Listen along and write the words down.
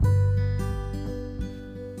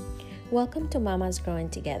Welcome to Mamas Growing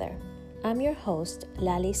Together. I'm your host,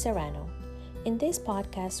 Lali Serrano. In this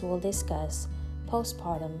podcast, we'll discuss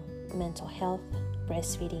postpartum, mental health,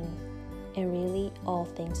 breastfeeding, and really all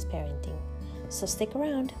things parenting. So stick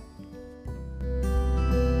around.